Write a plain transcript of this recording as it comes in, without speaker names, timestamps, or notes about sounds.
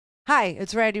Hi,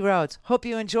 it's Randi Rhodes. Hope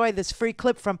you enjoy this free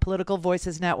clip from Political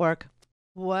Voices Network.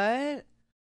 What?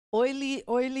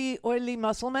 Oily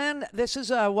muscle man? This is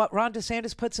what Ron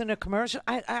DeSantis puts in a commercial?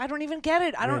 I don't even get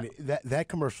it. Randy, that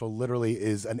commercial literally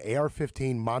is an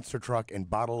AR-15 monster truck and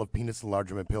bottle of penis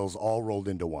enlargement pills all rolled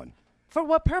into one. For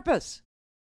what purpose?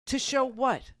 To show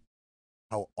what?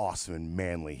 How awesome and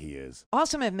manly he is.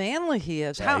 Awesome and manly he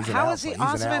is. Yeah, how is he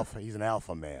awesome? He's an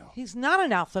alpha male. He's not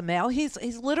an alpha male. He's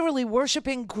literally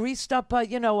worshiping greased up,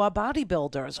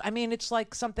 bodybuilders. I mean, it's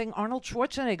like something Arnold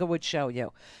Schwarzenegger would show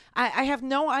you. I have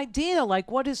no idea. Like,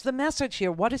 what is the message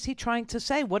here? What is he trying to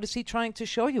say? What is he trying to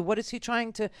show you? What is he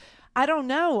trying to? I don't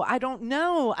know. I don't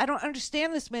know. I don't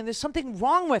understand this man. There's something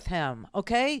wrong with him.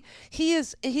 Okay, he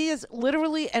is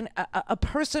literally a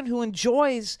person who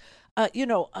enjoys.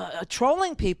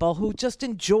 Trolling people, who just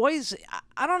enjoys,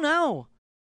 I don't know.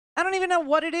 I don't even know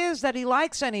what it is that he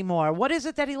likes anymore. What is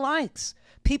it that he likes?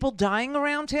 People dying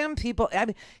around him? He's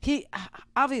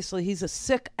a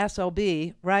sick SOB,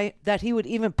 right? That he would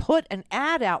even put an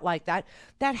ad out like that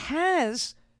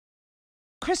has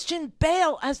Christian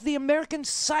Bale as the American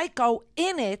Psycho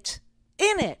in it.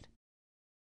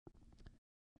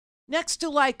 Next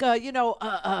to I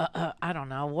don't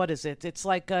know, what is it? It's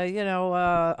like,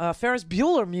 Ferris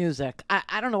Bueller music.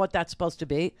 I don't know what that's supposed to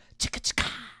be.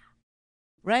 Chicka-chicka.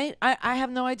 Right? I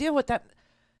have no idea what that,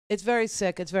 it's very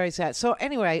sick. It's very sad. So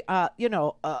anyway, a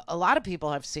lot of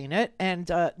people have seen it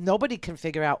and nobody can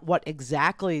figure out what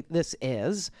exactly this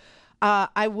is.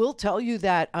 I will tell you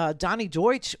that Donnie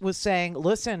Deutsch was saying,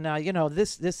 listen,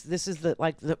 this is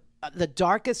the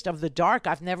darkest of the dark.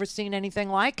 I've never seen anything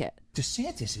like it.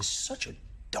 DeSantis is such a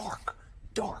dark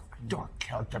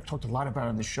character. I've talked a lot about it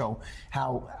on the show,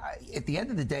 how at the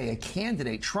end of the day, a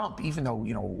candidate, Trump, even though,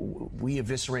 we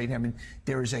eviscerate him, and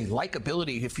there is a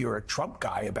likability if you're a Trump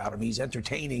guy about him. He's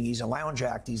entertaining. He's a lounge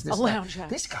act. He's this. Lounge act.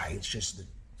 This guy is just the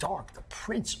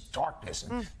prince of darkness.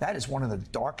 And that is one of the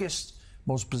darkest,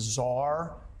 most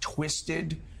bizarre,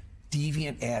 twisted,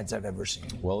 deviant ads I've ever seen.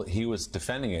 Well, he was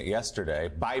defending it yesterday.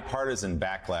 Bipartisan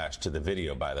backlash to the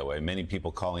video, by the way. Many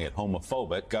people calling it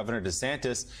homophobic. Governor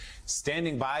DeSantis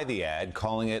standing by the ad,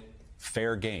 calling it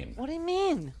fair game. What do you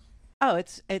mean? Oh,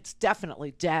 it's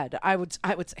definitely dead. I would.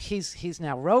 He's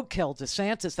now roadkill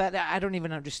DeSantis. That I don't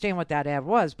even understand what that ad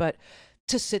was. But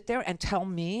to sit there and tell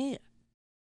me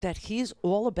that he's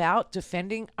all about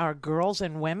defending our girls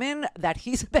and women, that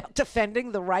he's about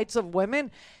defending the rights of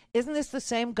women. Isn't this the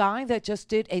same guy that just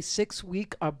did a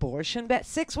 6-week abortion bet?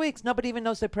 6 weeks. Nobody even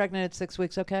knows they're pregnant at 6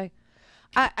 weeks. Okay.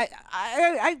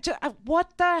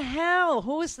 What the hell?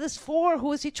 Who is this for?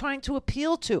 Who is he trying to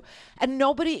appeal to? And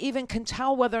nobody even can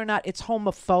tell whether or not it's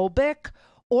homophobic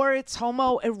or it's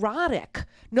homoerotic.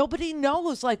 Nobody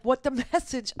knows what the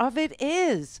message of it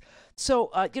is.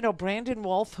 So, Brandon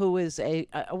Wolf, who is a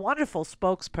wonderful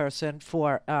spokesperson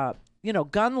for,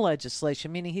 gun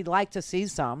legislation, meaning he'd like to see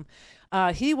some.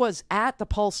 He was at the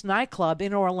Pulse nightclub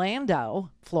in Orlando,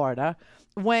 Florida,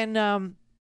 when,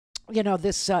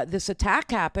 this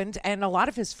attack happened and a lot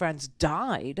of his friends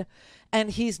died. And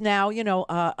he's now,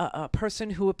 a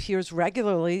person who appears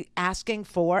regularly asking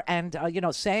for and,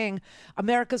 saying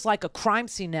America's like a crime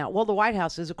scene now. Well, the White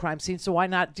House is a crime scene, so why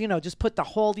not, just put the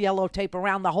whole yellow tape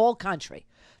around the whole country,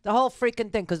 the whole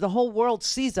freaking thing, because the whole world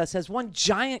sees us as one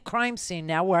giant crime scene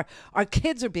now where our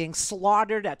kids are being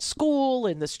slaughtered at school,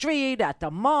 in the street, at the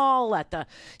mall, at the,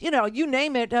 you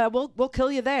name it, we'll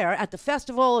kill you there, at the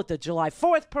festival, at the July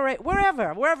 4th parade,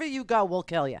 wherever you go, we'll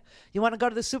kill you. You want to go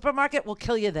to the supermarket? We'll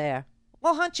kill you there.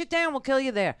 We'll hunt you down. We'll kill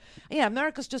you there. Yeah,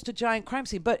 America's just a giant crime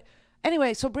scene. But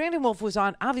anyway, so Brandon Wolf was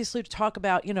on, obviously, to talk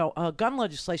about, gun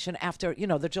legislation after,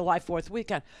 the July 4th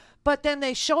weekend. But then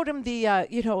they showed him the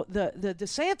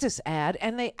DeSantis ad,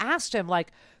 and they asked him,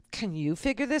 can you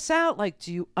figure this out?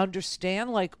 Do you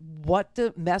understand, what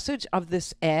the message of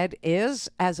this ad is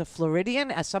as a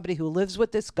Floridian, as somebody who lives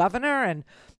with this governor and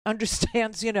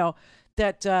understands,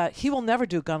 that he will never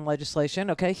do gun legislation,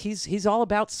 okay? He's all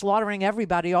about slaughtering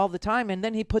everybody all the time, and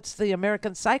then he puts the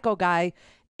American Psycho guy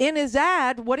in his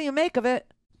ad. What do you make of it?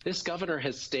 This governor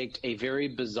has staked a very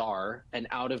bizarre and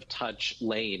out-of-touch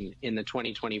lane in the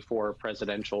 2024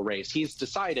 presidential race. He's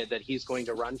decided that he's going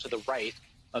to run to the right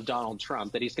of Donald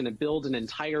Trump, that he's going to build an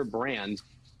entire brand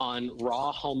on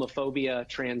raw homophobia,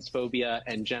 transphobia,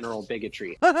 and general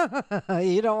bigotry.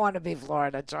 You don't want to be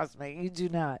Florida, trust me. You do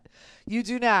not. You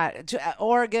do not.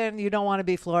 Oregon, you don't want to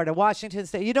be Florida. Washington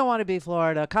State, you don't want to be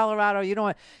Florida. Colorado, you don't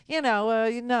want,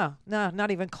 no,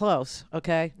 not even close,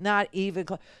 okay? Not even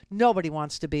close. Nobody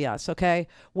wants to be us, okay?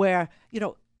 Where,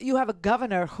 you have a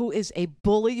governor who is a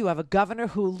bully. You have a governor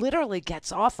who literally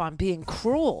gets off on being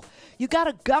cruel. You got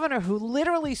a governor who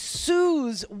literally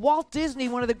sues Walt Disney,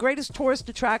 one of the greatest tourist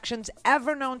attractions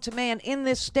ever known to man in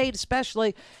this state,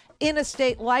 especially in a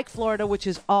state like Florida, which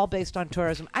is all based on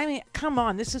tourism. I mean, come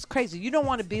on, this is crazy. You don't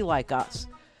want to be like us.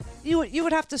 You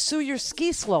would have to sue your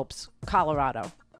ski slopes, Colorado.